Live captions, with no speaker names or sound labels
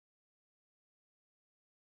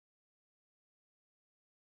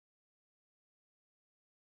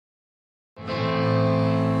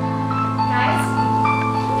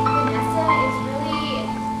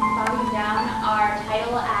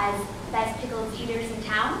pickles eaters in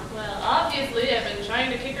town? Well, obviously, I've been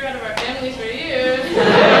trying to kick her out of our families for years.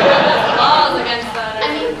 There's laws against that.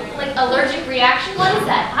 I mean, like allergic reaction? What is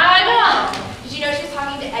that? I know. Did you know she was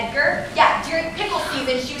talking to Edgar? Yeah, during pickle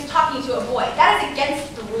season, she was talking to a boy. That is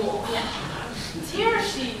against the rules. Yeah. Here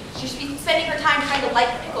she. She should be spending her time trying to like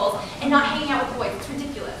pickles and not hanging out with boys. It's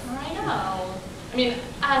ridiculous. I know. I mean,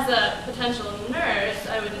 as a potential nurse,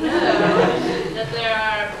 I would know that there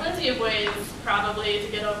are plenty of ways, probably,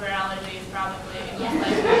 to get over allergies, probably. Yeah.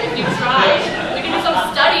 Like, if you tried, we can do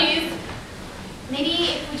some studies.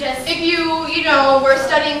 Maybe if we just... If you were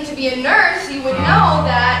studying to be a nurse, you would know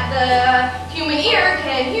that the human ear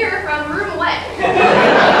can hear from a room away.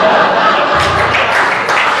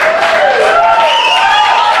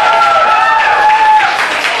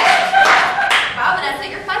 Wow, Vanessa,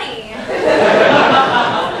 you're funny.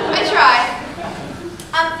 I try.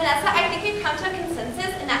 Vanessa, I think we've come to a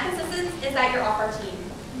consensus, and that consensus is that you're off our team.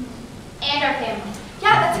 And our family.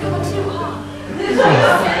 Yeah, that's a good one too, huh?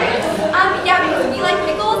 Yeah, because we like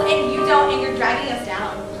pickles and you don't, and you're dragging us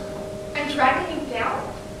down. I'm dragging you down?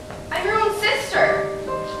 I'm your own sister.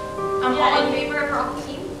 I'm all in favor of her off the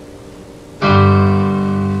team.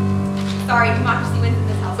 Sorry, democracy